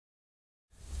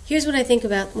Here's what I think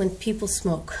about when people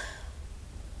smoke.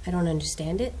 I don't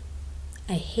understand it.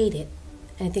 I hate it.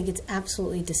 And I think it's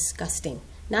absolutely disgusting.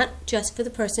 Not just for the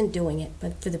person doing it,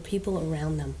 but for the people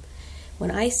around them.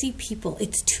 When I see people,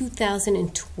 it's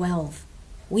 2012.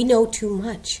 We know too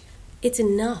much. It's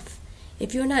enough.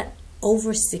 If you're not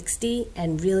over 60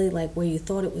 and really like where you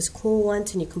thought it was cool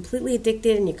once and you're completely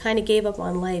addicted and you kind of gave up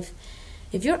on life,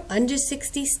 if you're under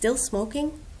 60 still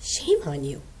smoking, shame on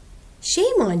you.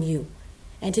 Shame on you.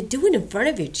 And to do it in front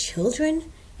of your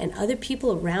children and other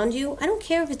people around you, I don't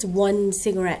care if it's one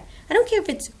cigarette. I don't care if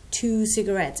it's 2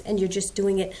 cigarettes and you're just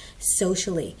doing it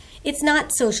socially. It's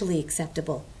not socially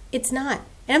acceptable. It's not.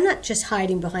 And I'm not just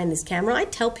hiding behind this camera. I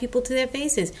tell people to their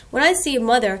faces. When I see a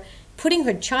mother putting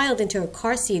her child into a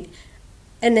car seat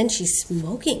and then she's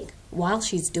smoking while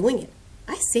she's doing it,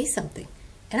 I say something.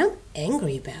 And I'm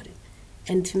angry about it.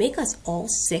 And to make us all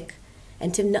sick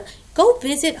and to go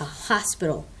visit a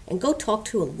hospital and go talk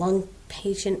to a lung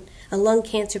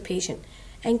cancer patient,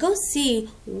 and go see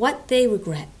what they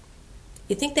regret.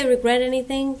 You think they regret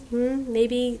anything?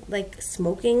 Maybe like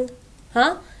smoking?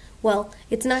 Huh? Well,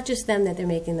 it's not just them that they're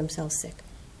making themselves sick.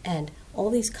 And all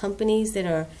these companies that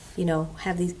are,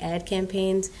 have these ad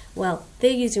campaigns, well,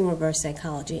 they're using reverse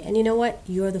psychology. And you know what?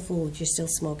 You're the fool if you're still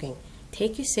smoking.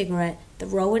 Take your cigarette,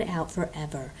 throw it out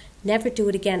forever. Never do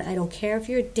it again. I don't care if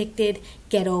you're addicted.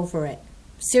 Get over it.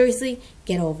 Seriously,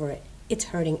 get over it. It's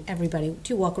hurting everybody.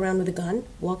 Do you walk around with a gun?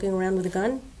 Walking around with a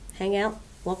gun? Hang out?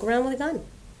 Walk around with a gun.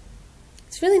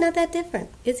 It's really not that different,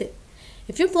 is it?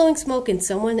 If you're blowing smoke in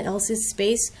someone else's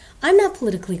space, I'm not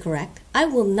politically correct. I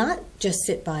will not just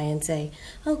sit by and say,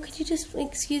 oh, could you just,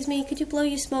 excuse me, could you blow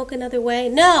your smoke another way?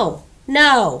 No,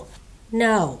 no,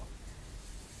 no.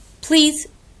 Please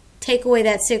take away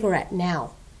that cigarette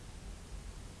now.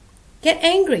 Get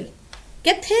angry.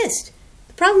 Get pissed.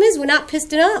 The problem is we're not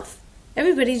pissed enough.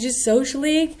 Everybody's just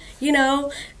socially,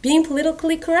 being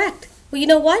politically correct. Well, you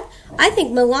know what? I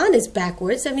think Milan is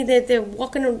backwards. I mean, they're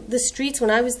walking the streets.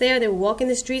 When I was there, they were walking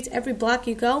the streets. Every block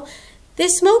you go, they're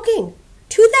smoking.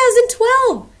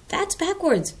 2012. That's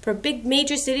backwards. For a big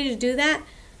major city to do that,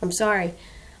 I'm sorry.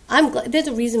 I'm glad. There's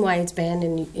a reason why it's banned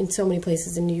in so many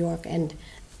places in New York and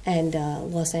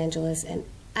Los Angeles. And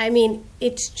I mean,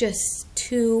 it's just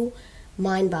too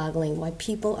mind-boggling why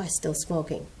people are still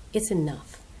smoking. It's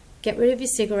enough. Get rid of your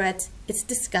cigarettes. It's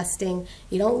disgusting.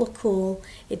 You don't look cool.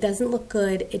 It doesn't look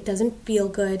good. It doesn't feel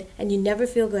good. And you never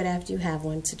feel good after you have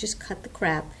one. So just cut the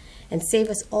crap and save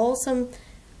us all some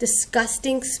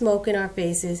disgusting smoke in our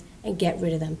faces and get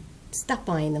rid of them. Stop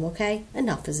buying them, okay?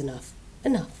 Enough is enough.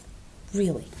 Enough.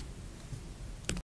 Really.